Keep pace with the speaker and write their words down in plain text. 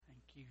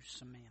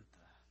Samantha.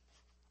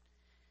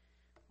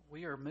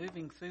 We are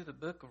moving through the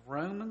book of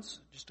Romans,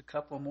 just a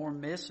couple more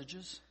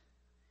messages.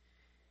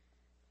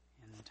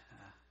 And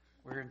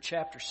we're in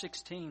chapter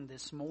 16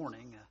 this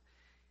morning.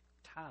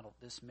 Titled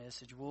this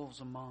message,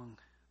 Wolves Among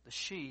the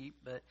Sheep.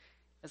 But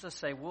as I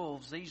say,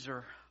 wolves, these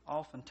are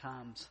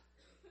oftentimes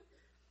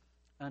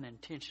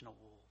unintentional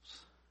wolves.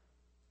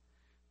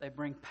 They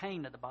bring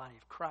pain to the body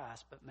of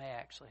Christ, but may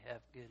actually have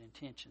good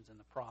intentions in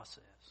the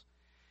process.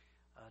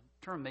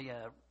 Turn me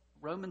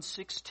Romans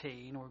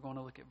 16. We're going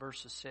to look at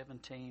verses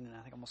 17, and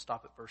I think I'm going to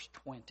stop at verse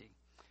 20.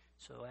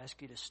 So I'll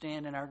ask you to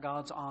stand in our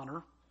God's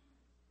honor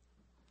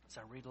as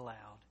I read aloud.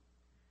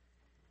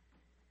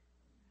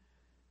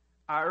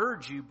 I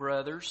urge you,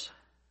 brothers,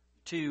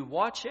 to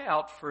watch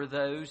out for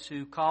those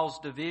who cause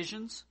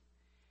divisions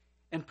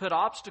and put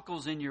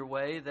obstacles in your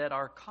way that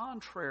are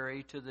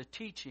contrary to the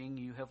teaching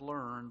you have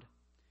learned.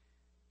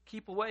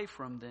 Keep away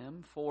from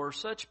them, for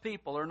such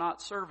people are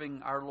not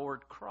serving our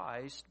Lord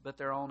Christ, but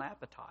their own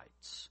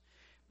appetites.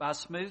 By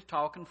smooth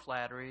talk and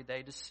flattery,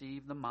 they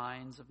deceive the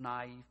minds of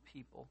naive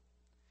people.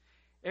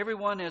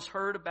 Everyone has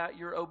heard about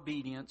your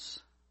obedience,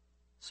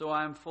 so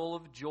I am full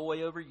of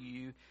joy over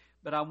you,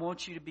 but I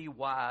want you to be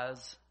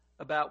wise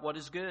about what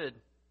is good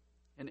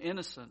and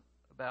innocent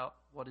about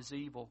what is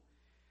evil.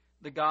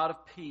 The God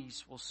of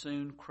peace will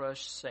soon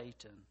crush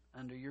Satan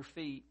under your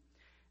feet.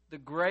 The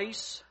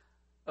grace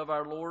of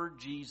our Lord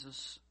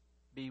Jesus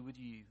be with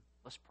you.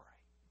 Let's pray.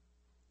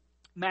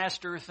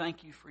 Master,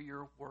 thank you for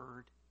your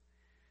word.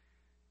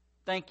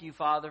 Thank you,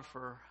 Father,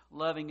 for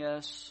loving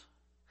us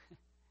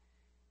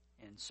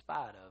in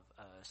spite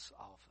of us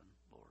often,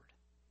 Lord.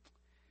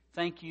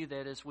 Thank you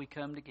that as we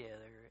come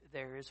together,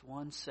 there is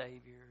one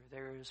Savior,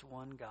 there is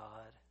one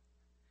God,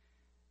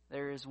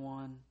 there is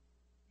one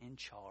in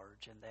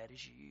charge, and that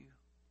is you.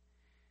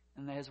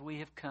 And as we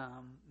have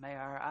come, may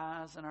our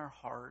eyes and our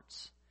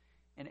hearts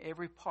and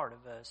every part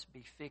of us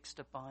be fixed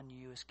upon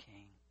you as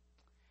King.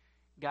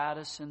 Guide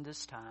us in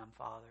this time,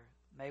 Father.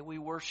 May we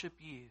worship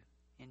you.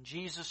 In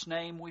Jesus'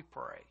 name we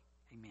pray.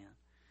 Amen.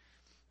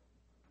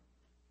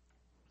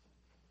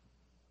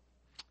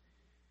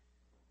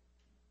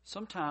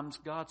 Sometimes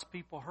God's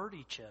people hurt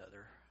each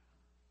other.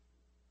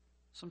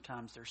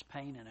 Sometimes there's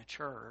pain in a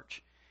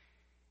church.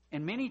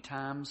 And many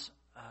times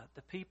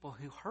the people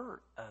who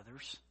hurt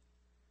others,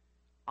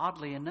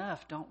 oddly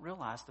enough, don't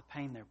realize the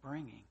pain they're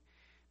bringing.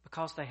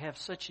 Because they have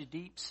such a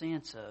deep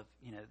sense of,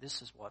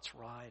 this is what's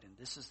right and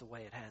this is the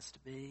way it has to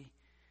be.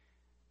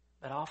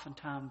 But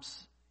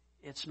oftentimes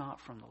it's not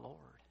from the Lord.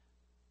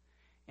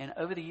 And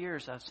over the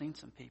years I've seen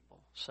some people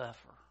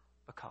suffer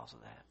because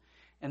of that.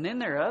 And then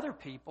there are other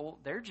people,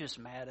 they're just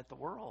mad at the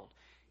world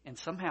and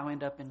somehow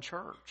end up in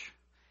church.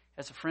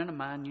 As a friend of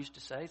mine used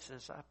to say,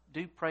 says, I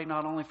do pray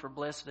not only for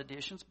blessed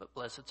additions, but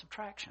blessed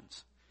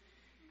subtractions.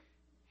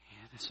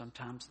 And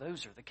sometimes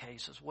those are the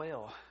case as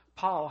well.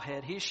 Paul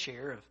had his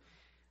share of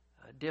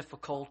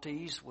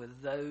difficulties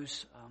with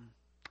those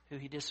who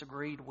he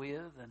disagreed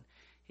with, and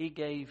he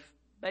gave,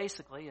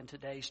 basically in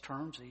today's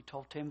terms, he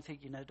told Timothy,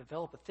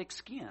 develop a thick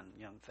skin,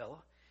 young fella.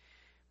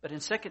 But in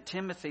 2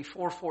 Timothy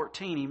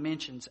 4:14, he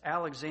mentions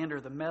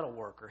Alexander the metal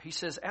worker. He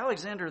says,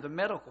 Alexander the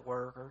metal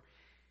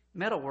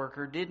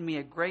worker did me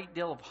a great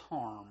deal of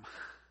harm.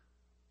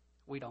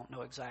 We don't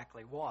know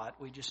exactly what.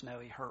 We just know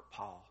he hurt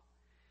Paul.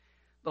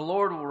 The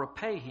Lord will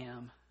repay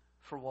him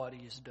for what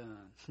he has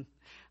done.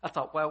 I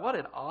thought, wow, what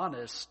an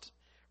honest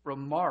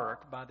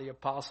remark by the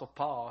Apostle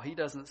Paul. He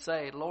doesn't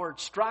say, Lord,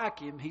 strike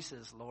him. He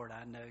says, Lord,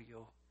 I know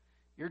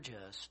you're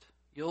just.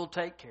 You'll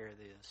take care of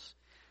this.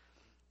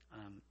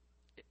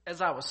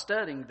 As I was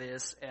studying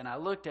this, and I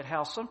looked at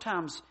how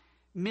sometimes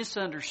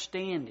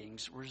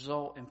misunderstandings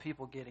result in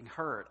people getting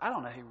hurt. I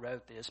don't know who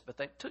wrote this, but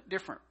they took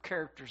different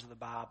characters of the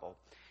Bible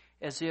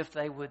as if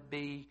they would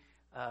be,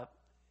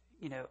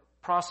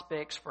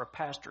 prospects for a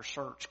pastor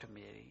search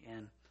committee,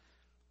 and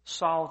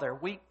saw their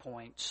weak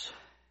points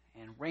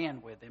and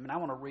ran with them. And I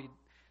want to read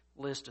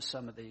a list of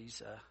some of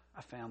these.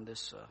 I found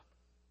this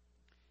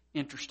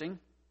interesting.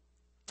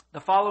 The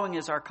following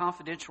is our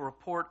confidential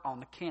report on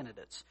the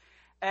candidates.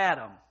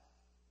 Adam,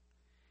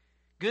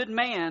 good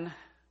man,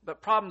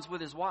 but problems with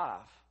his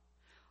wife.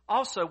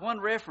 Also, one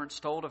reference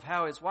told of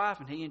how his wife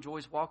and he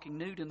enjoys walking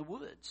nude in the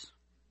woods.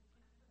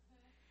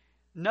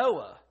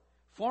 Noah,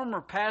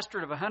 former pastor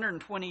of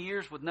 120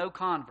 years with no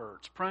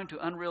converts, prone to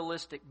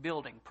unrealistic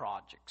building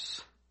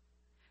projects.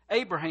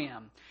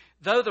 Abraham,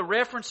 though the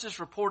references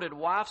reported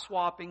wife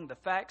swapping, the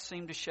facts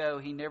seem to show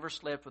he never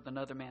slept with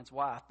another man's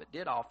wife, but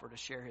did offer to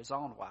share his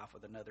own wife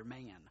with another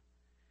man.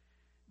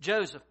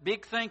 Joseph,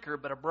 big thinker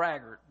but a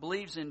braggart,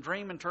 believes in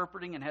dream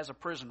interpreting and has a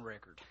prison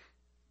record.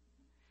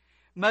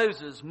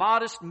 Moses,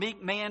 modest,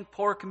 meek man,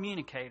 poor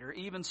communicator,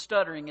 even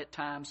stuttering at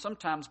times,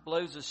 sometimes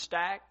blows his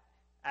stack,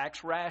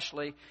 acts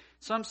rashly.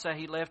 Some say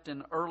he left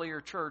an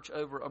earlier church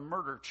over a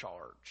murder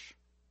charge.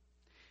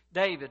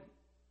 David,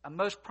 a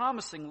most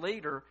promising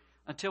leader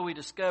until we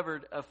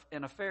discovered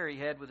an affair he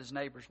had with his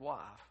neighbor's wife.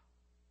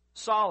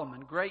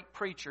 Solomon, great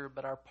preacher,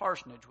 but our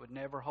parsonage would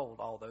never hold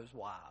all those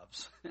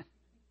wives.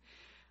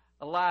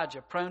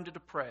 Elijah, prone to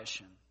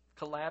depression.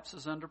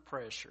 collapses under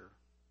pressure.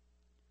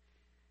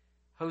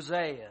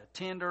 Hosea,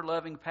 tender,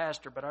 loving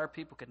pastor, but our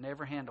people could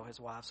never handle his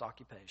wife's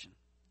occupation.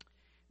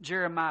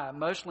 Jeremiah,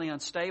 emotionally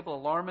unstable,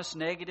 alarmist,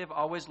 negative,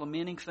 always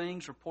lamenting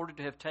things, reported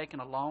to have taken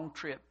a long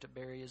trip to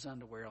bury his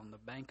underwear on the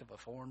bank of a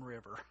foreign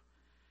river.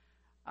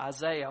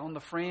 Isaiah, on the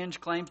fringe,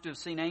 claims to have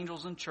seen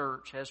angels in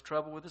church, has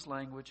trouble with his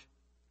language.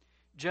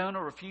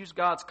 Jonah refused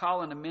God's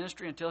call into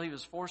ministry until he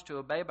was forced to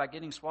obey by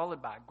getting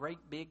swallowed by a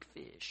great big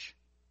fish.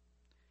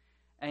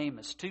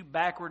 Amos, too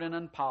backward and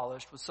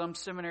unpolished, with some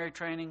seminary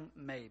training,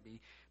 maybe,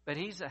 but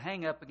he's a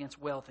hang-up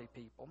against wealthy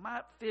people.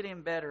 Might fit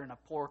in better in a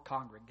poor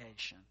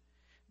congregation.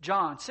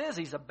 John says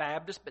he's a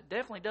Baptist, but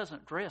definitely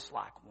doesn't dress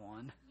like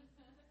one.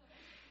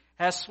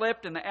 Has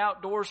slept in the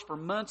outdoors for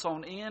months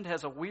on end,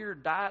 has a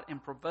weird diet,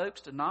 and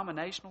provokes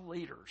denominational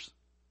leaders.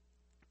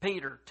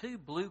 Peter, too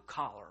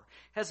blue-collar,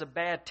 has a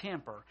bad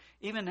temper,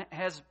 even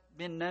has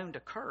been known to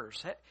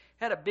curse.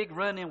 Had a big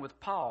run-in with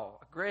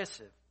Paul,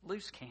 aggressive,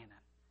 loose cannon.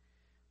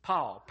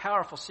 Paul,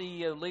 powerful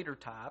CEO leader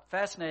type,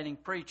 fascinating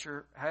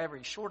preacher, however,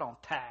 he's short on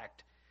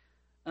tact,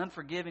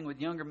 unforgiving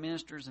with younger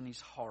ministers, and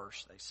he's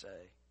harsh, they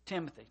say.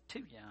 Timothy,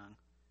 too young.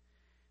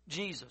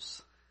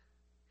 Jesus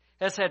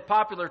has had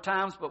popular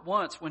times, but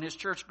once when his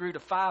church grew to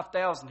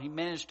 5,000, he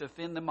managed to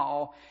offend them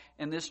all,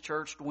 and this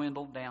church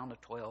dwindled down to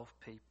 12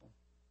 people.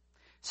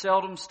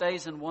 Seldom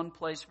stays in one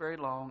place very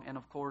long, and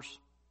of course,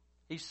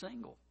 he's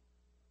single.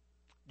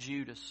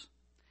 Judas.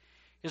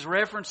 His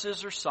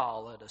references are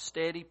solid, a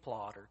steady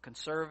plotter,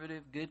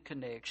 conservative, good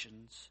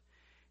connections,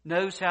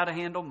 knows how to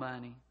handle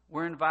money.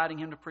 We're inviting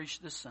him to preach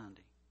this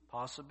Sunday.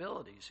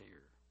 Possibilities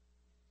here.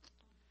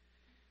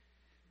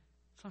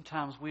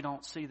 Sometimes we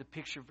don't see the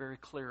picture very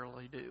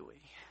clearly, do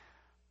we?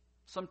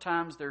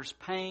 Sometimes there's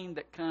pain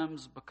that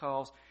comes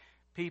because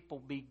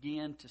people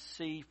begin to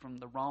see from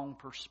the wrong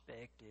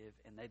perspective,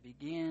 and they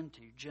begin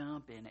to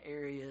jump in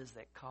areas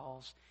that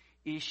cause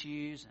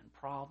issues and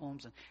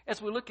problems. And as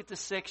we look at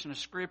this section of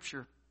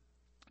Scripture,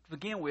 to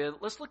begin with,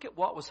 let's look at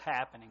what was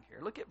happening here.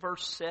 Look at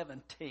verse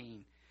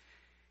 17.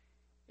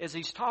 As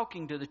he's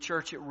talking to the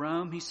church at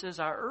Rome, he says,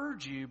 I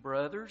urge you,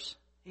 brothers,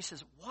 he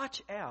says,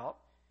 watch out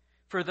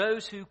for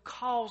those who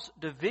cause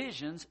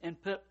divisions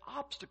and put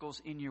obstacles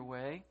in your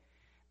way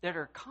that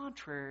are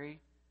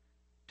contrary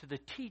to the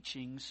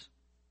teachings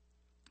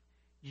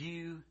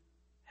you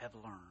have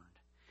learned.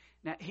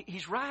 Now,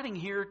 he's writing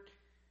here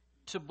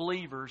to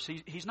believers.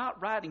 He's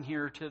not writing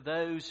here to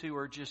those who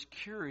are just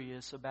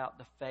curious about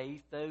the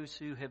faith, those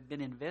who have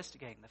been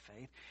investigating the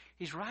faith.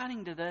 He's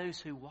writing to those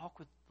who walk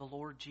with the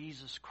Lord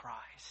Jesus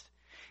Christ.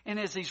 And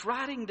as he's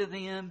writing to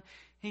them,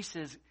 he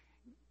says,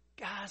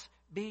 guys,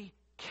 be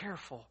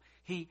careful.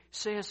 He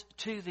says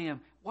to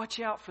them, watch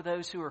out for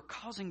those who are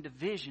causing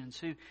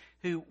divisions,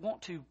 who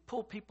want to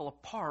pull people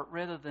apart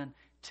rather than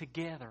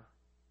together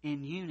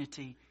in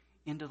unity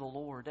into the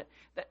Lord.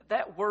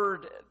 That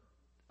word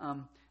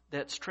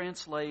that's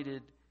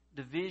translated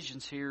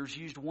divisions here is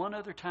used one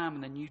other time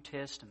in the New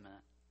Testament.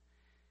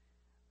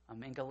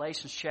 In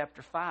Galatians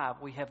chapter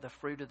 5, we have the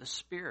fruit of the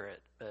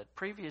Spirit. But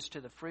previous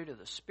to the fruit of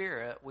the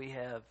Spirit, we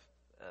have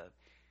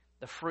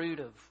the fruit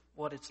of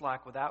what it's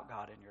like without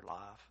God in your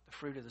life, the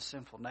fruit of the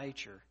sinful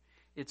nature.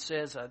 It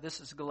says, this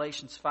is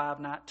Galatians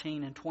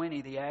 5:19 and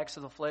 20, the acts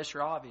of the flesh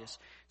are obvious.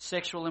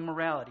 Sexual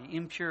immorality,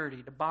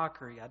 impurity,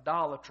 debauchery,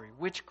 idolatry,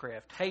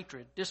 witchcraft,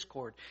 hatred,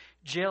 discord,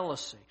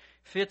 jealousy,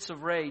 fits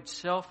of rage,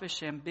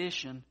 selfish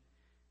ambition,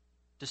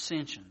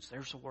 dissensions.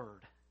 There's a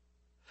word.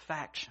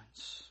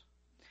 Factions.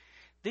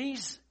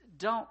 These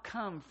don't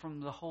come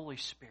from the Holy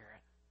Spirit.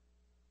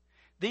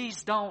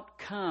 These don't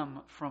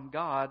come from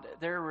God.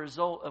 They're a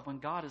result of when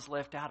God is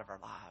left out of our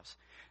lives.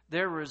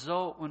 They're a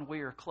result when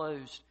we are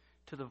closed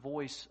to the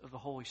voice of the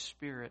Holy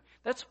Spirit.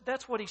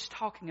 That's what he's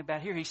talking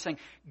about here. He's saying,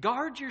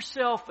 guard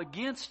yourself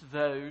against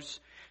those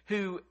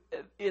who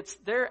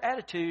their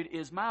attitude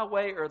is my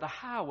way or the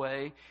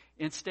highway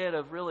instead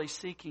of really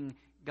seeking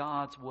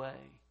God's way.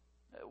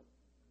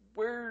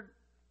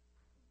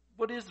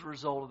 What is the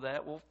result of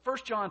that? Well, 1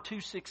 John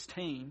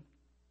 2:16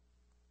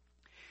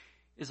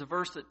 is a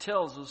verse that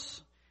tells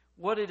us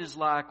what it is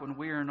like when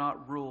we are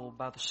not ruled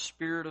by the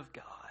Spirit of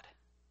God.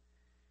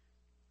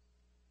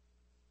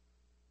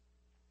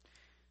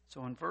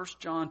 So in 1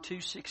 John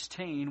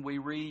 2:16 we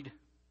read,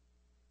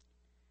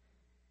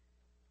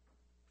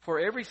 for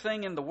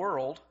everything in the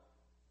world,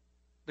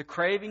 the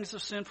cravings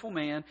of sinful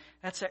man,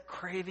 that's that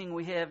craving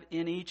we have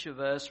in each of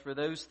us for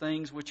those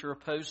things which are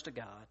opposed to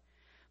God.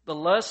 The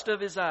lust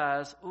of his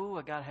eyes, ooh,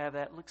 I got to have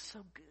that, it looks so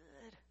good.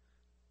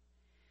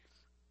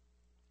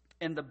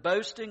 And the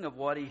boasting of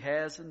what he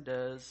has and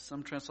does,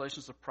 some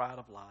translations of pride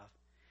of life,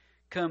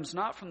 comes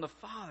not from the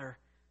Father,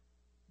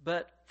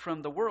 but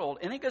from the world.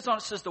 And it goes on,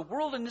 it says, the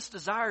world and its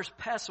desires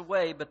pass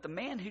away, but the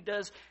man who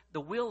does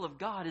the will of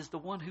God is the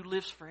one who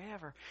lives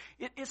forever.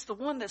 It's the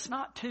one that's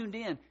not tuned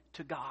in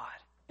to God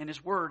and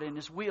His Word and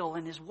His will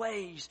and His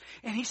ways.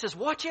 And he says,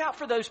 watch out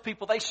for those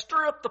people. They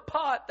stir up the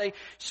pot. They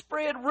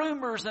spread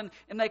rumors and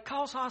they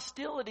cause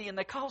hostility and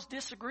they cause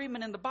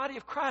disagreement in the body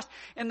of Christ.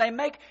 And they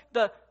make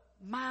the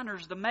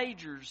minors the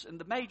majors, and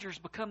the majors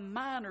become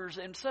minors,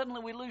 and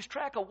suddenly we lose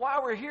track of why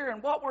we're here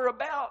and what we're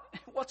about,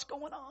 what's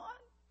going on.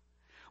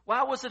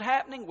 Why was it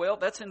happening? Well,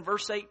 that's in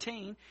verse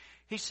 18.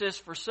 He says,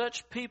 for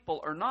such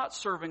people are not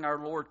serving our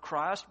Lord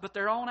Christ, but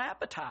their own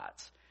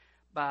appetites.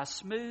 By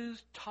smooth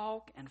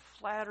talk and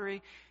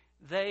flattery,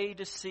 they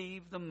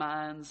deceive the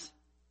minds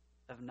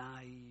of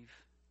naive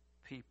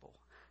people.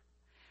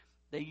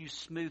 They use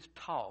smooth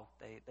talk.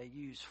 They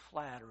use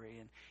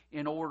flattery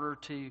in order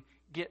to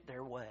get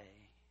their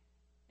way,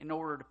 in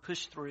order to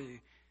push through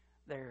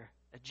their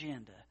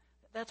agenda.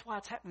 That's why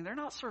it's happening. They're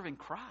not serving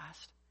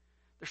Christ.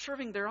 They're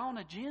serving their own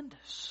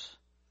agendas.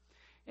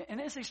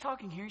 And as he's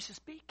talking here, he says,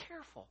 be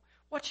careful.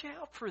 Watch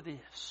out for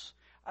this.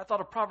 I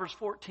thought of Proverbs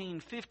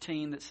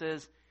 14:15 that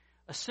says,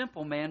 a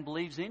simple man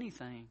believes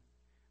anything,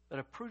 but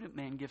a prudent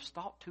man gives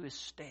thought to his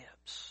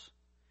steps.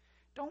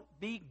 Don't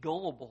be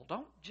gullible.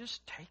 Don't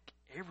just take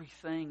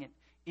everything at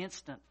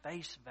instant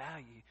face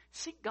value.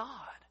 Seek God.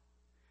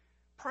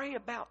 Pray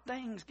about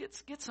things.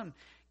 Get some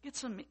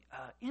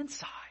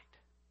insight.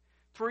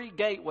 3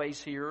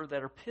 gateways here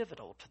that are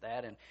pivotal to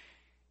that.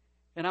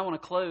 And I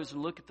want to close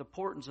and look at the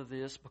importance of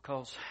this,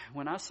 because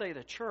when I say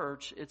the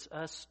church, it's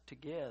us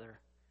together,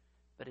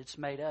 but it's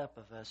made up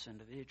of us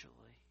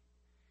individually,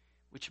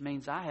 which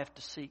means I have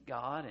to seek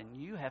God and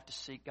you have to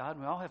seek God.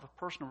 And we all have a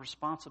personal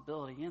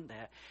responsibility in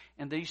that.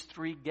 And these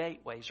 3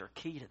 gateways are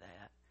key to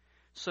that,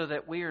 so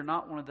that we are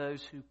not one of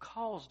those who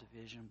cause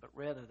division, but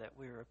rather that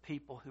we are a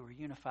people who are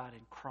unified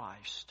in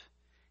Christ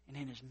and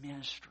in His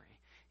ministry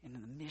and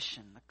in the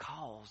mission, the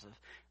cause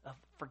of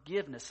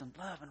forgiveness and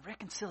love and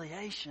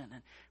reconciliation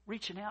and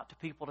reaching out to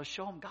people to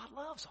show them God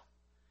loves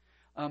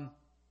them.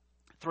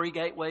 3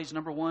 gateways.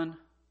 Number 1,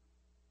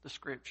 the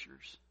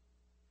Scriptures.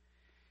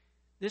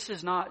 This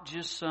is not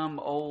just some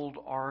old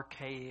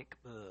archaic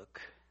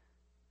book.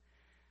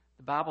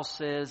 The Bible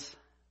says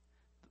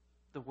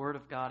the Word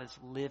of God is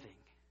living.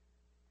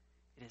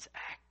 It is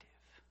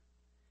active.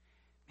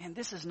 Man,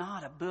 this is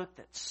not a book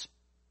that's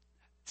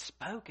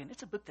spoken.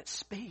 It's a book that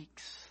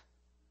speaks.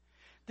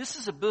 This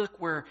is a book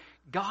where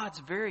God's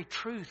very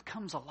truth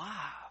comes alive.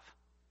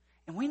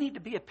 And we need to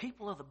be a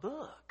people of the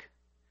book.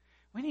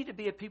 We need to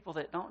be a people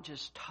that don't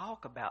just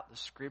talk about the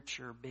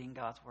Scripture being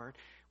God's Word.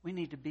 We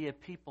need to be a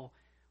people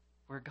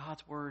where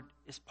God's Word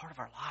is part of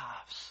our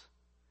lives.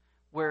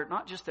 Where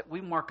not just that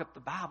we mark up the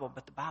Bible,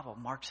 but the Bible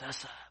marks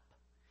us up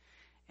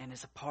and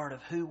is a part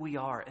of who we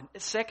are. And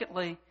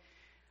secondly,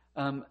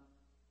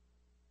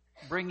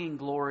 bringing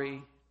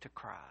glory to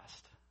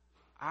Christ.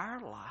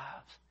 Our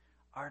lives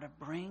are to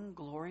bring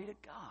glory to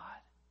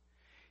God.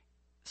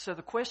 So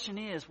the question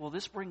is, will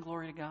this bring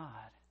glory to God?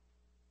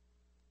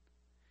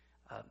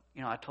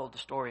 I told the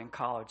story in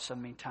college so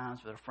many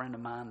times with a friend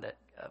of mine, that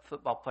a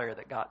football player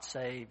that got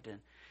saved,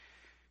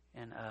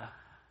 and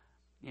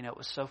it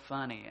was so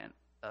funny. And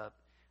I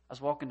was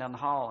walking down the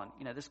hall,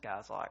 and this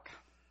guy's like,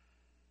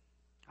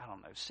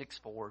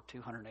 6'4",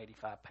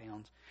 285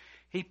 pounds.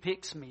 He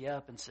picks me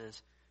up and says,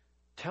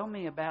 "Tell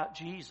me about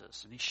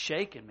Jesus." And he's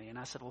shaking me, and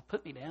I said, "Well,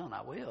 put me down.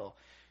 I will."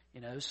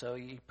 So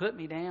he put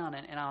me down,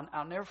 and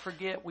I'll never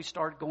forget, we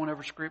started going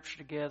over Scripture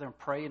together and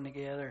praying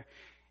together.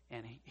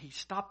 And he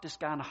stopped this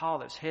guy in the hall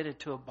that was headed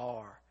to a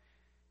bar.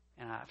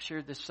 And I've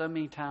shared this so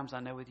many times,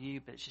 I know, with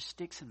you, but it just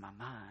sticks in my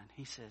mind.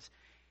 He says,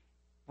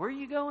 "Where are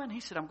you going?"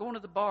 He said, "I'm going to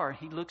the bar."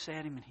 He looks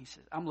at him and he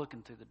says, I'm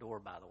looking through the door,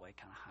 by the way,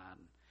 kind of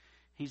hiding.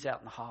 He's out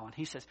in the hall, and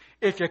he says,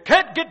 "If you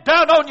can't get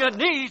down on your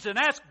knees and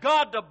ask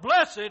God to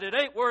bless it, it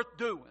ain't worth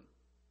doing."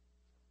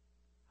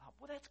 Oh,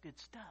 well, that's good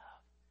stuff.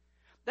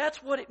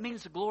 That's what it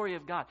means, the glory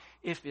of God.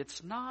 If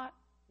it's not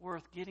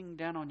worth getting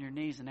down on your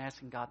knees and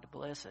asking God to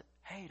bless it,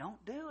 hey,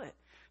 don't do it.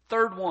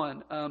 Third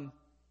one,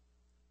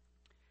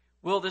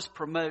 will this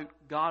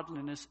promote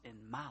godliness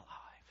in my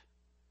life?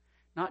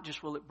 Not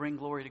just will it bring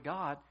glory to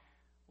God,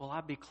 will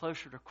I be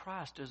closer to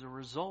Christ as a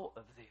result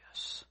of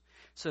this?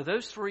 So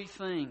those 3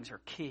 things are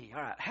key.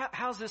 All right,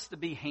 how's this to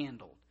be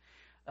handled?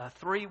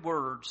 3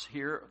 words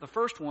here. The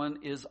first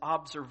one is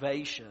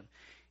observation.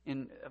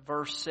 In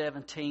verse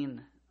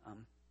 17,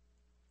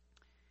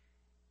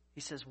 he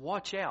says,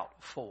 watch out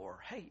for.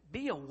 Hey,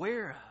 be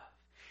aware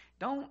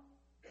of.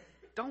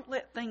 Don't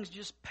let things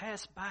just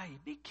pass by you.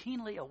 Be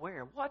keenly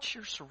aware. Watch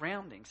your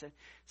surroundings. And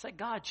say,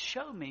 "God,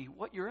 show me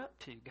what you're up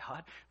to,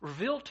 God.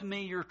 Reveal to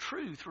me your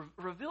truth.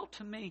 Reveal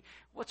to me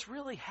what's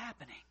really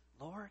happening,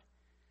 Lord.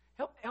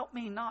 Help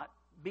me not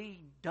be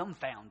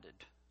dumbfounded.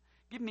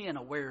 Give me an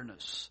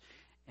awareness."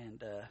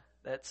 And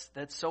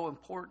that's so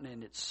important,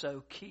 and it's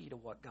so key to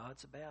what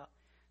God's about.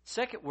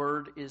 Second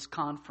word is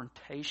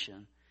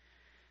confrontation.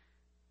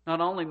 Not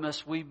only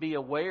must we be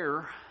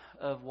aware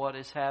of what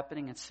is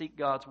happening and seek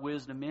God's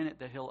wisdom in it,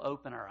 that He'll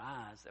open our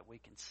eyes that we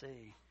can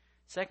see.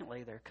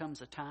 Secondly, there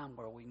comes a time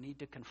where we need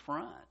to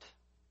confront.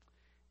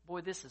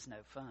 Boy, this is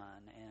no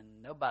fun,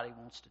 and nobody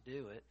wants to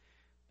do it.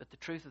 But the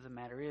truth of the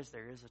matter is,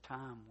 there is a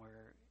time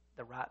where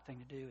the right thing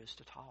to do is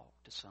to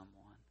talk to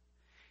someone.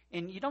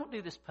 And you don't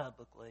do this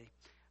publicly.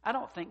 I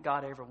don't think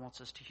God ever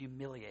wants us to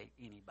humiliate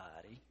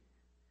anybody.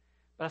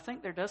 But I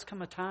think there does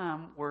come a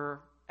time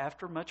where,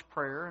 after much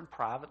prayer and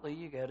privately,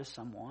 you go to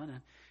someone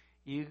and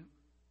you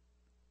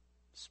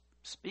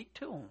speak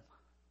to them.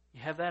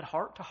 You have that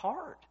heart to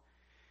heart.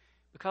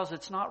 Because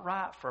it's not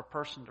right for a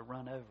person to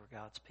run over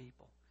God's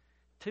people.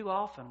 Too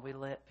often we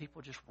let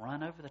people just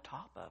run over the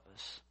top of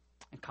us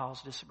and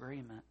cause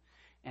disagreement.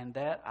 And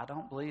that, I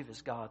don't believe,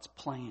 is God's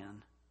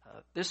plan.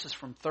 This is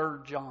from 3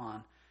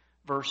 John,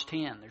 verse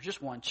 10. There's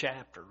just one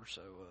chapter,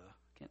 so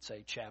I can't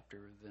say chapter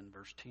than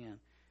verse 10.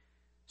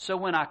 So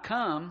when I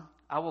come,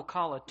 I will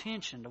call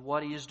attention to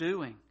what he is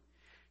doing,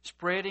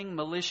 spreading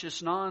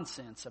malicious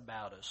nonsense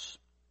about us.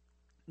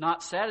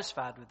 Not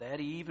satisfied with that,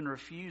 he even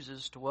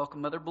refuses to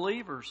welcome other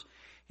believers.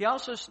 He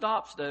also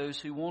stops those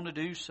who want to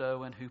do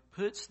so and who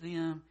puts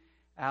them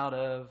out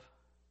of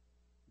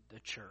the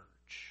church.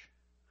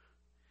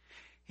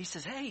 He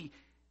says, hey,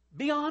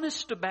 be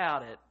honest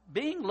about it.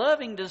 Being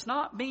loving does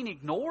not mean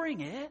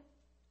ignoring it.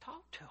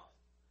 Talk to them.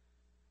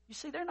 You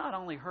see, they're not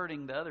only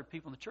hurting the other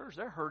people in the church,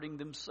 they're hurting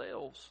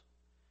themselves.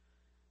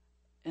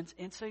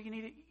 And so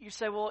you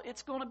say, well,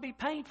 it's going to be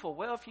painful.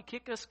 Well, if you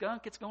kick a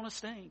skunk, it's going to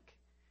stink.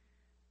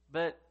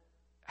 But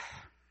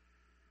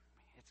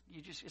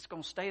it's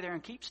going to stay there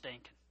and keep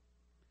stinking.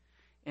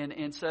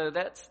 And so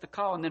that's the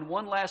call. And then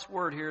one last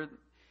word here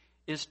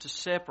is to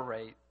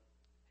separate.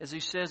 As he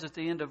says at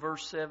the end of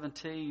verse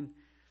 17,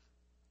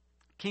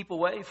 keep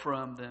away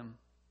from them.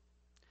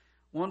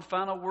 One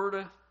final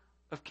word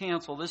of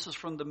counsel. This is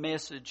from the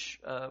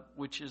Message,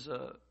 which is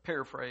a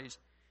paraphrase.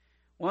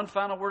 One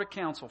final word of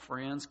counsel,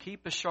 friends.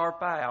 Keep a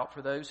sharp eye out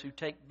for those who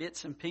take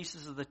bits and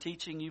pieces of the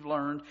teaching you've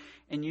learned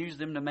and use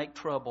them to make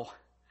trouble.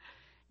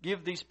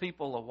 Give these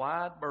people a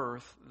wide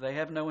berth. They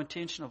have no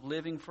intention of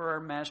living for our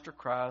Master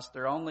Christ.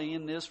 They're only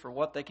in this for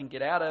what they can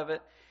get out of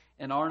it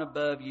and aren't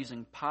above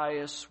using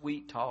pious,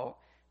 sweet talk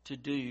to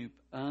dupe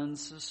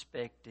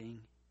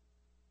unsuspecting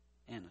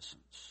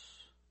innocents.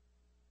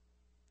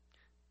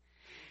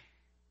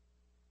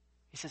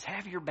 He says,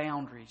 have your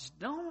boundaries.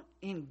 Don't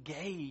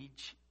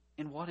engage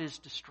in what is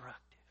destructive.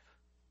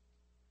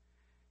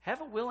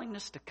 Have a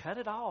willingness to cut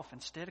it off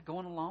instead of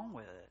going along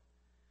with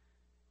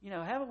it.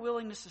 Have a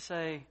willingness to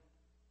say,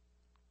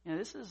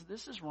 this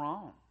is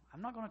wrong.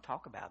 I'm not going to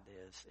talk about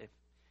this.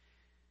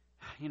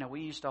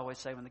 We used to always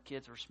say when the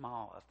kids were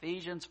small,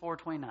 Ephesians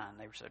 4:29,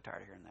 they were so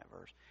tired of hearing that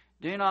verse.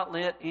 Do not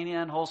let any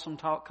unwholesome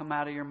talk come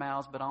out of your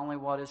mouths, but only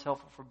what is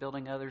helpful for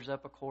building others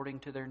up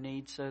according to their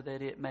needs, so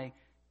that it may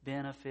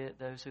benefit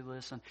those who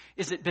listen.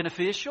 Is it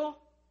beneficial?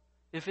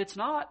 If it's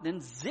not,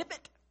 then zip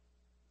it.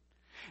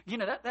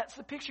 That's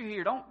the picture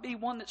here. Don't be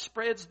one that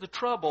spreads the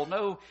trouble.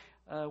 Know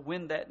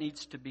when that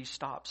needs to be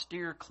stopped.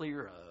 Steer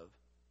clear of.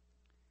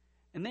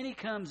 And then he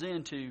comes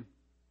into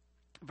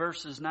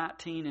verses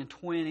 19 and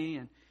 20,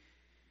 and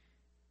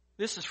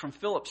this is from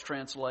Phillips'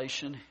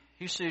 translation.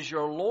 He says,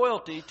 your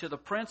loyalty to the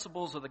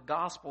principles of the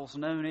gospel is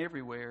known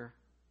everywhere,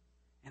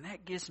 and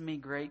that gives me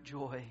great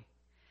joy.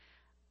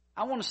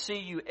 I want to see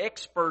you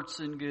experts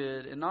in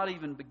good and not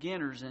even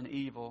beginners in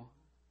evil.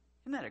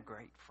 Isn't that a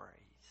great phrase?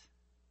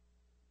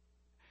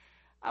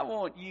 I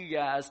want you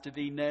guys to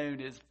be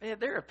known as,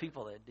 there are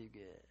people that do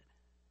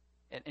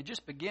good. And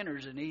just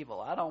beginners in evil.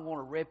 I don't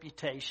want a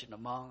reputation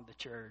among the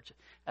church.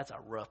 That's a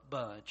rough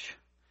bunch.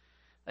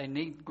 They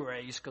need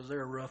grace because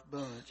they're a rough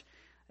bunch.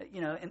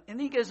 And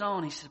he goes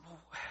on. He says, well,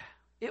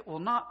 it will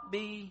not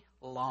be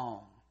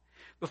long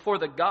before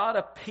the God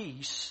of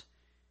peace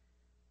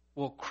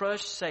will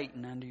crush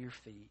Satan under your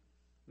feet.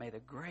 May the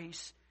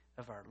grace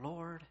of our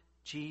Lord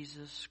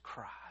Jesus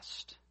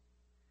Christ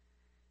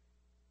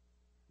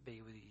be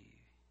with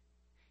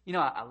you.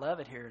 I love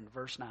it here in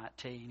verse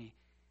 19.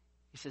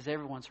 He says,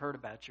 everyone's heard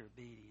about your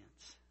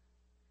obedience.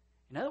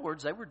 In other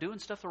words, they were doing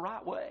stuff the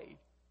right way.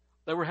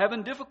 They were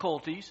having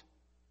difficulties,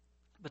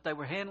 but they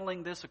were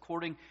handling this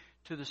according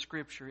to the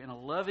Scripture in a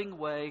loving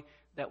way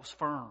that was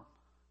firm.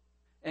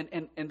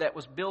 And that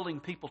was building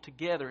people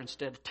together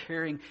instead of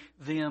tearing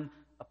them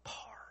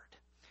apart.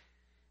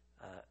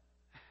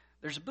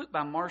 There's a book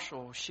by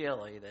Marshall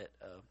Shelley that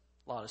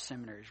a lot of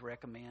seminaries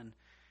recommend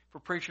for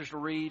preachers to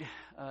read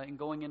in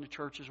going into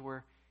churches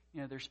where,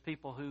 there's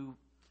people who,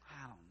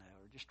 I don't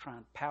know, are just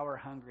trying power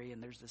hungry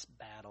and there's this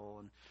battle.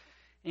 And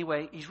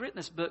anyway, he's written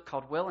this book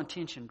called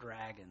Well-Intentioned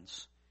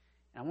Dragons.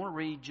 And I want to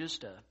read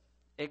just an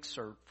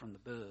excerpt from the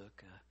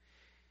book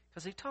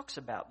because he talks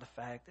about the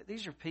fact that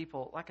these are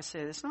people, like I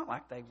said, it's not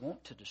like they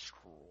want to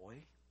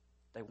destroy.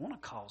 They want to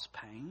cause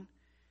pain.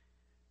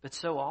 But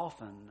so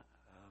often,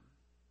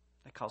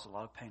 they cause a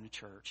lot of pain to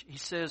church. He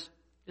says,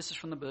 this is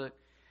from the book,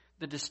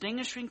 the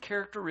distinguishing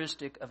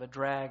characteristic of a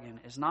dragon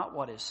is not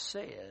what is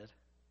said,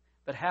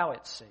 but how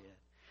it's said.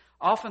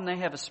 Often they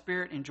have a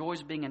spirit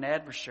enjoys being an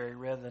adversary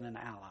rather than an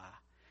ally.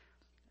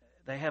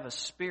 They have a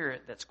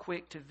spirit that's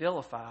quick to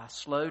vilify,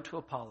 slow to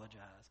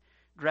apologize.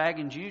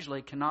 Dragons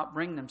usually cannot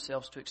bring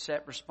themselves to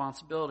accept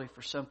responsibility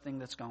for something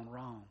that's gone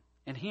wrong,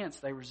 and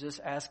hence they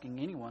resist asking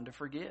anyone to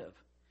forgive.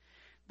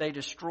 They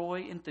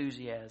destroy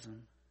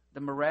enthusiasm, the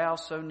morale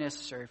so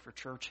necessary for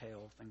church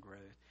health and growth.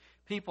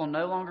 People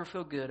no longer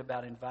feel good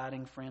about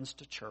inviting friends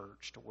to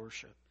church to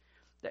worship.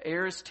 The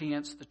air is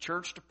tense, the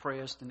church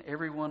depressed, and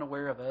everyone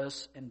aware of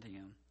us and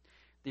them.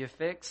 The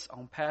effects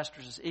on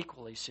pastors is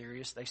equally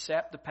serious. They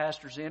sap the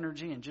pastor's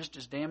energy and just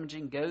as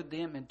damaging, goad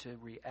them into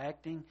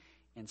reacting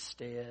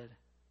instead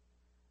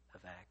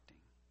of acting.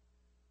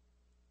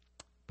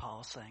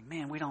 Paul's saying,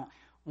 man, we don't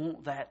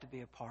want that to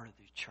be a part of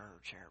the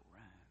church here at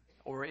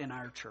Rome or in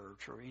our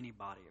church or any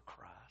body of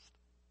Christ.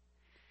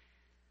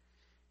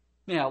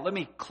 Now, let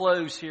me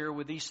close here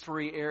with these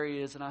three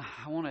areas, and I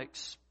want to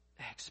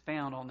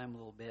expound on them a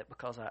little bit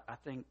because I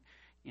think,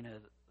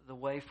 the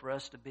way for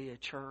us to be a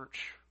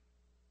church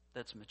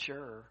that's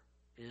mature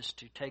is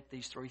to take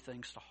these three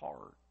things to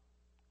heart,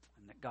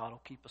 and that God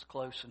will keep us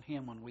close in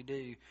Him when we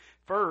do.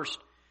 First,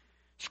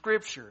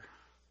 Scripture.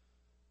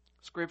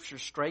 Scripture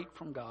straight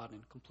from God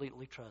and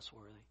completely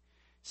trustworthy.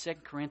 2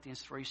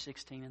 Corinthians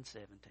 3:16 and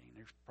 17.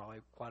 There's probably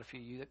quite a few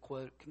of you that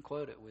can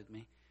quote it with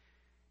me.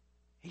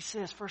 He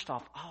says, first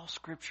off, all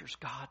Scripture's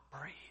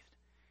God-breathed.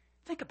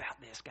 Think about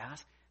this,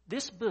 guys.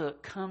 This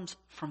book comes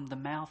from the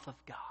mouth of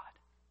God.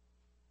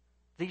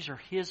 These are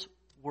His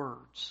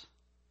words.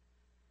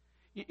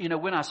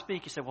 When I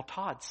speak, you say, well,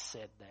 Todd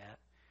said that.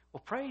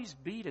 Well, praise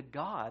be to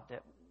God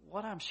that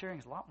what I'm sharing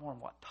is a lot more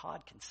than what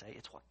Todd can say.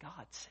 It's what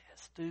God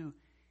says. It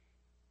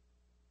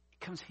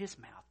comes His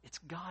mouth. It's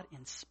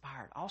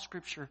God-inspired. All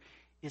Scripture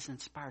is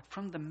inspired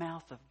from the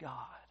mouth of God.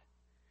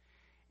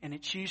 And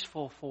it's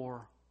useful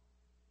for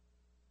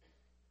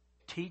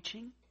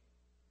teaching,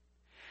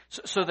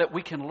 so that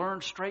we can learn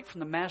straight from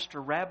the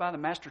master rabbi, the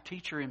master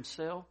teacher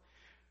himself.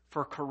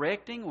 For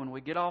correcting, when we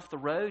get off the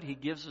road, he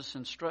gives us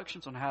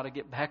instructions on how to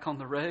get back on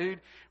the road.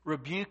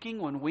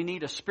 Rebuking, when we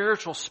need a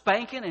spiritual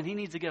spanking and he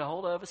needs to get a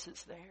hold of us,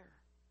 it's there.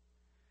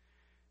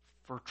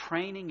 For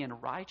training in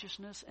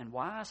righteousness. And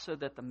why? So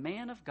that the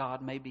man of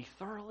God may be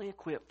thoroughly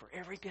equipped for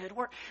every good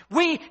work.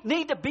 We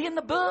need to be in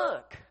the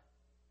book.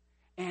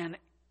 And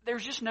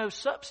there's just no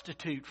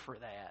substitute for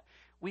that.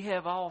 We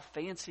have all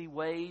fancy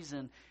ways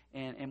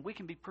and we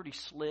can be pretty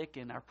slick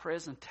in our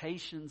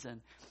presentations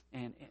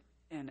and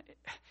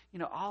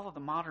all of the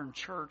modern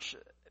church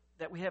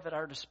that we have at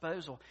our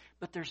disposal.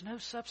 But there's no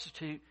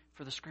substitute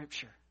for the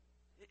Scripture.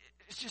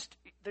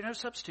 There's no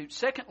substitute.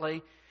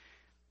 Secondly,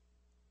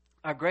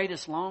 our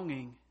greatest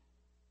longing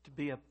to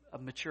be a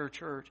mature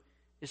church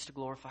is to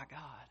glorify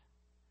God.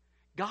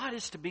 God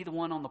is to be the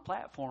one on the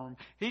platform.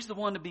 He's the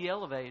one to be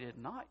elevated,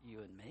 not you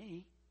and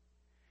me.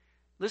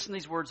 Listen to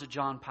these words of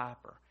John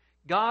Piper.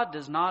 God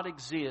does not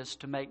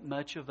exist to make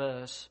much of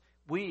us.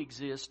 We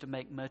exist to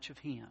make much of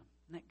Him.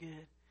 Isn't that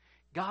good?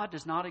 God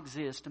does not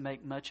exist to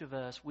make much of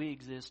us. We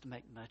exist to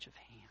make much of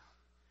Him.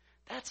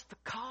 That's the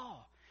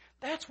call.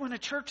 That's when a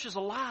church is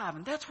alive,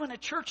 and that's when a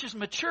church is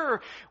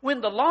mature, when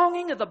the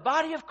longing of the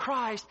body of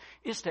Christ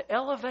is to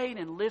elevate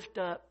and lift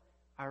up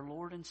our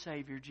Lord and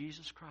Savior,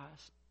 Jesus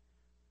Christ.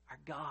 Our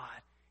God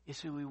is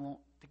who we want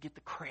to get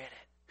the credit,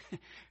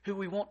 who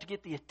we want to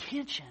get the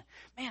attention.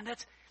 Man,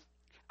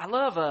 I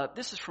love,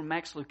 this is from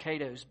Max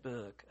Lucado's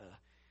book.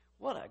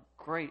 What a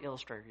great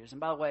illustrator he is.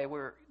 And by the way,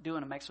 we're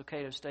doing a Max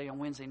Lucado study on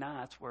Wednesday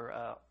nights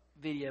where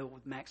video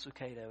with Max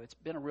Lucado. It's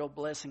been a real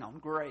blessing on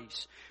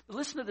grace. But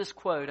listen to this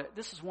quote.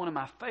 This is one of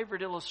my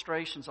favorite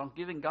illustrations on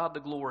giving God the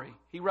glory.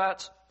 He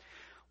writes,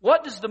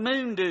 "What does the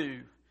moon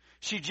do?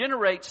 She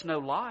generates no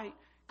light.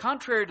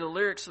 Contrary to the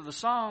lyrics of the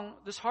song,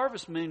 this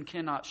harvest moon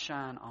cannot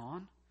shine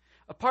on.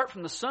 Apart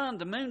from the sun,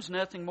 the moon's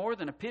nothing more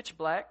than a pitch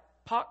black,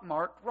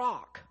 pockmarked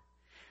rock.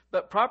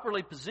 But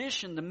properly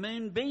positioned, the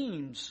moon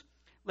beams.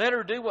 Let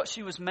her do what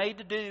she was made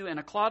to do, and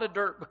a clod of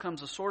dirt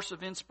becomes a source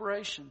of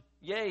inspiration.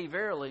 Yea,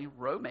 verily,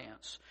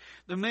 romance.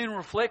 The moon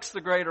reflects the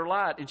greater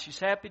light, and she's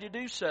happy to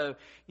do so.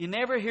 You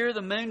never hear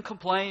the moon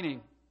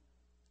complaining.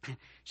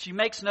 She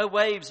makes no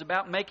waves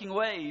about making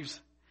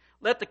waves.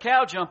 Let the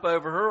cow jump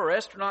over her or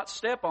astronauts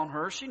step on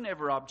her. She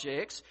never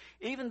objects.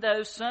 Even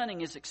though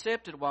sunning is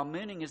accepted while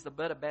mooning is the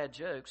butt of bad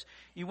jokes,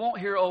 you won't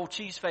hear old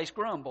Cheeseface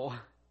grumble.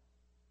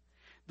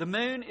 The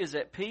moon is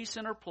at peace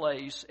in her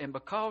place, and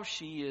because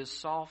she is,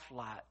 soft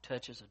light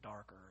touches a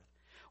dark earth.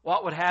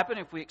 What would happen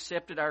if we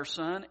accepted our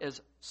sun as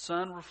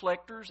sun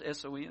reflectors,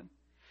 S-O-N?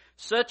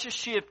 Such a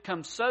shift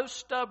comes so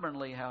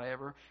stubbornly,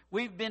 however.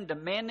 We've been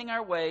demanding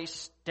our way,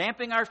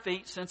 stamping our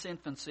feet since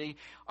infancy.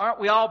 Aren't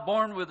we all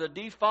born with a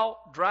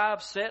default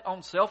drive set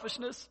on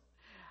selfishness?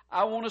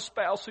 I want a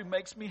spouse who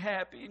makes me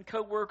happy and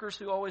co-workers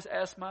who always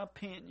ask my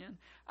opinion.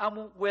 I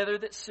want weather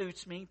that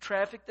suits me,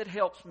 traffic that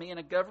helps me, and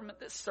a government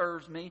that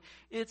serves me.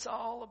 It's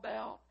all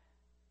about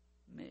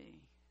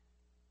me.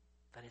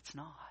 But it's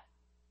not.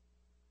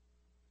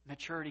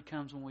 Maturity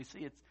comes when we see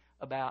it's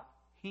about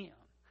Him.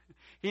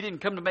 He didn't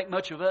come to make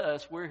much of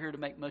us. We're here to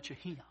make much of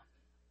Him.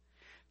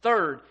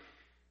 Third,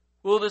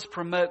 will this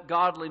promote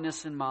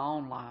godliness in my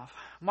own life?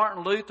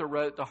 Martin Luther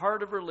wrote, "The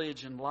heart of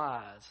religion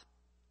lies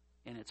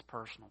in its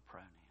personal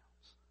pronouns."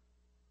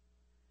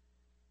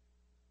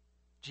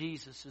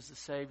 Jesus is the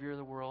Savior of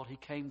the world. He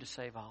came to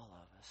save all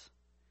of us.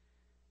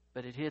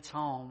 But it hits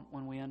home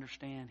when we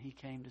understand He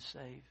came to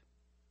save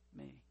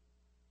me.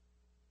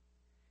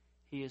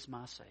 He is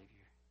my Savior.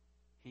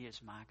 He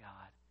is my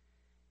God.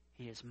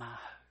 He is my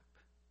hope.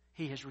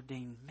 He has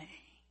redeemed me.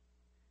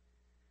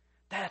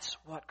 That's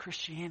what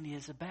Christianity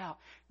is about.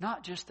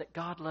 Not just that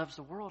God loves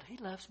the world. He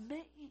loves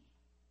me.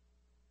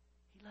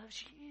 He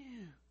loves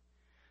you.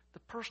 The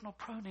personal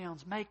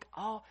pronouns make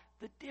all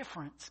the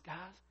difference, guys.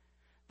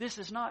 This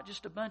is not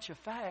just a bunch of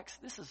facts.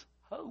 This is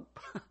hope.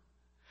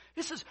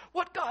 This is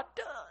what God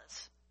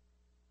does.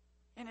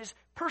 In His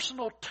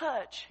personal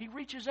touch, He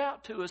reaches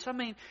out to us. I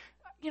mean,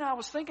 I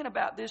was thinking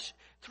about this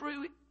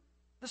through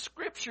the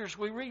Scriptures.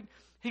 We read,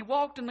 He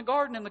walked in the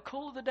garden in the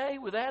cool of the day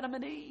with Adam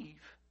and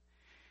Eve.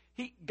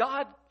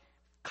 God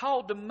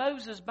called to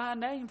Moses by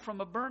name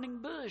from a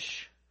burning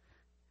bush.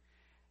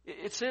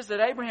 It says that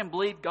Abraham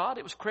believed God.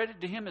 It was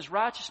credited to him as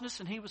righteousness,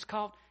 and he was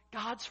called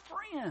God's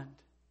friend.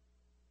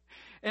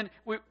 And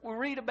we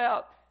read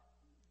about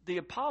the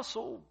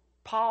Apostle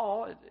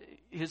Paul,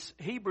 his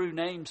Hebrew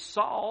name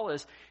Saul,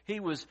 as he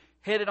was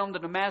headed on the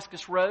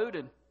Damascus road,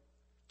 and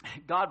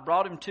God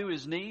brought him to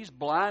his knees,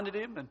 blinded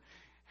him,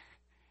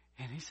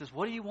 and he says,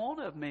 "What do you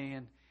want of me?"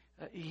 And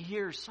he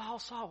hears, "Saul,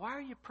 Saul, why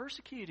are you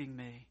persecuting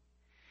me?"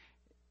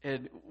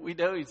 And we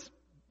know he's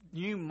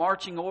new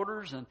marching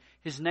orders, and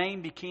his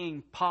name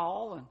became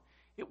Paul. And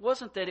it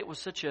wasn't that it was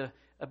such a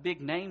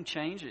big name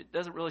change. It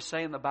doesn't really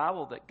say in the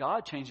Bible that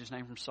God changed his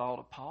name from Saul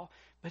to Paul.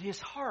 But his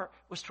heart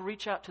was to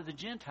reach out to the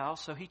Gentiles,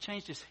 so he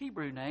changed his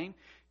Hebrew name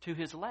to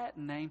his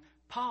Latin name,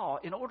 Paul,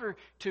 in order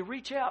to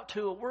reach out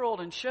to a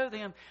world and show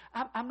them,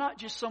 I'm not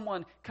just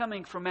someone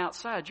coming from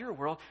outside your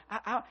world.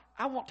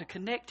 I want to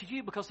connect to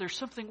you because there's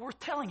something worth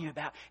telling you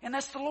about, and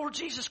that's the Lord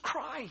Jesus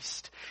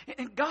Christ.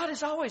 And God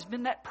has always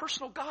been that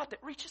personal God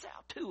that reaches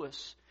out to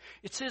us.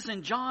 It says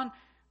in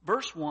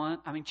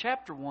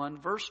chapter 1,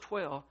 verse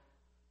 12,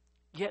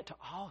 "Yet to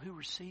all who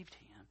received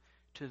Him,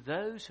 to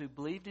those who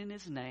believed in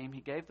His name,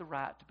 He gave the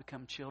right to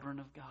become children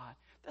of God."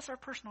 That's our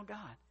personal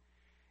God.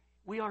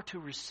 We are to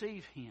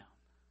receive Him.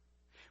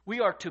 We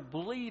are to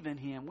believe in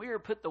Him. We are to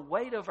put the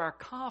weight of our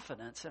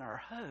confidence and our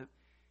hope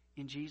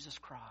in Jesus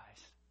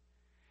Christ.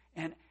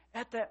 And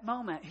at that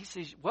moment, He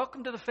says,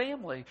 "Welcome to the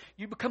family.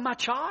 You become my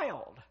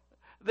child."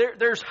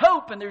 There's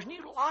hope, and there's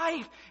new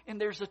life, and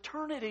there's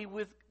eternity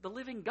with the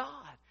living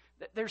God.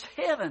 There's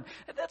heaven.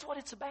 That's what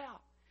it's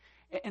about.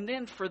 And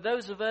then for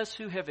those of us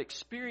who have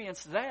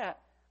experienced that,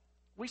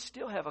 we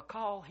still have a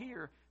call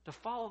here to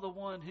follow the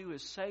one who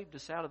has saved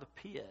us out of the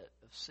pit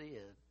of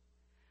sin.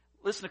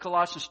 Listen to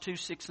Colossians 2,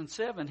 6, and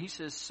 7. He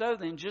says, "So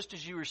then, just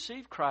as you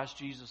receive Christ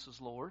Jesus as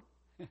Lord,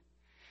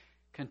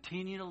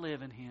 continue to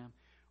live in Him,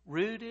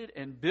 rooted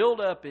and built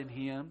up in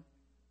Him,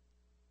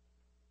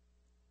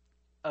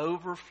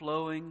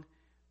 overflowing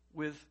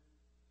with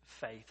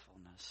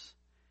faithfulness,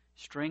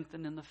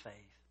 strengthened in the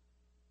faith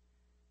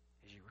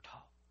as you were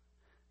taught."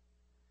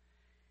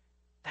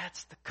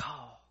 That's the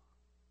call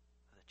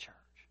of the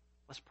church.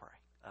 Let's pray.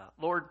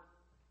 Lord,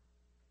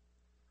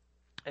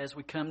 as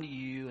we come to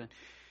You and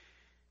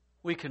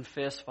we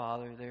confess,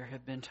 Father, there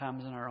have been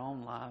times in our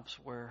own lives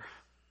where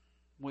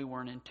we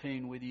weren't in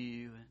tune with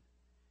You and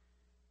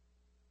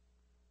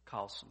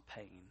caused some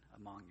pain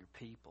among Your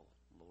people,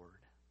 Lord.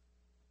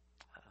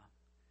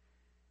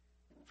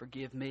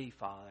 Forgive me,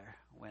 Father,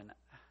 when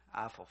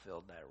I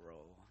fulfilled that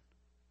role.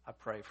 I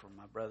pray for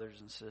my brothers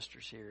and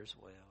sisters here as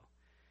well.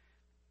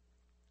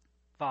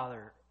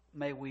 Father,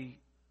 may we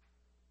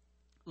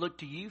look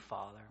to You,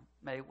 Father.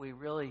 May we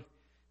really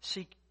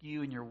seek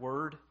You in Your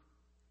Word.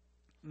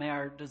 May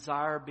our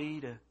desire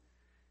be to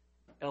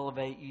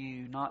elevate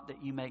You, not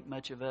that You make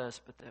much of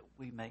us, but that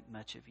we make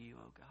much of You,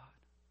 oh God.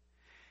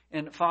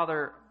 And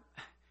Father,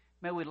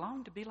 may we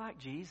long to be like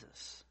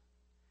Jesus.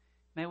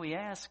 May we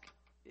ask,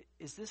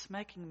 is this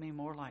making me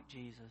more like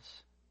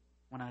Jesus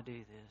when I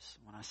do this,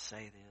 when I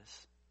say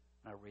this,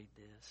 when I read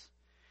this?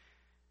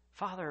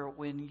 Father,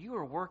 when You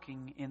are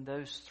working in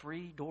those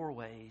 3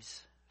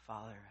 doorways,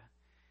 Father,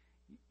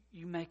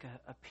 You make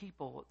a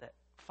people that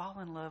fall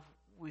in love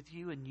with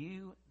You and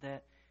You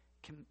that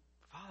can,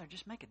 Father,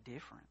 just make a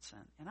difference.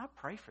 And I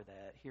pray for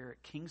that here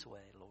at Kingsway,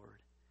 Lord.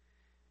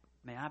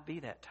 May I be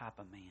that type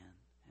of man.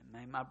 And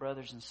may my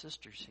brothers and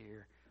sisters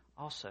here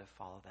also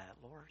follow that,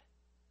 Lord.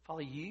 Follow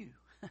You.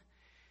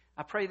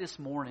 I pray this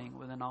morning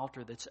with an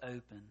altar that's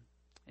open.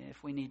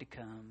 If we need to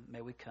come,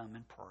 may we come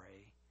and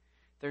pray.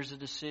 If there's a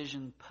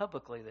decision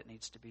publicly that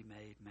needs to be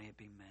made, may it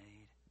be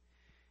made.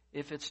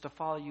 If it's to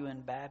follow You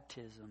in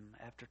baptism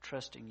after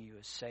trusting You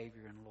as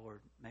Savior and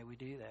Lord, may we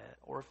do that.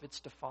 Or if it's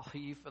to follow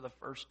You for the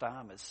first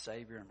time as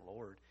Savior and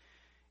Lord,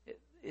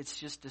 it's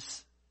just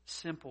as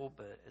simple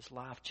but as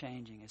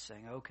life-changing as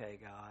saying, "Okay,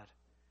 God,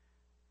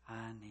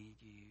 I need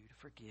You to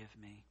forgive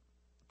me,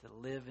 to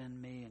live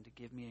in me, and to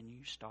give me a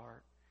new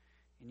start."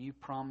 And You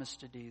promised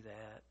to do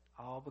that,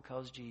 all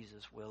because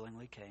Jesus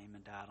willingly came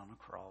and died on a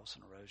cross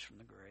and arose from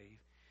the grave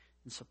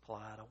and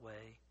supplied a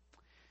way.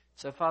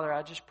 So, Father,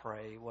 I just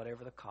pray,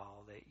 whatever the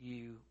call, that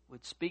You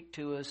would speak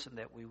to us and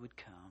that we would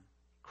come.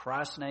 In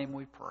Christ's name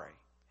we pray.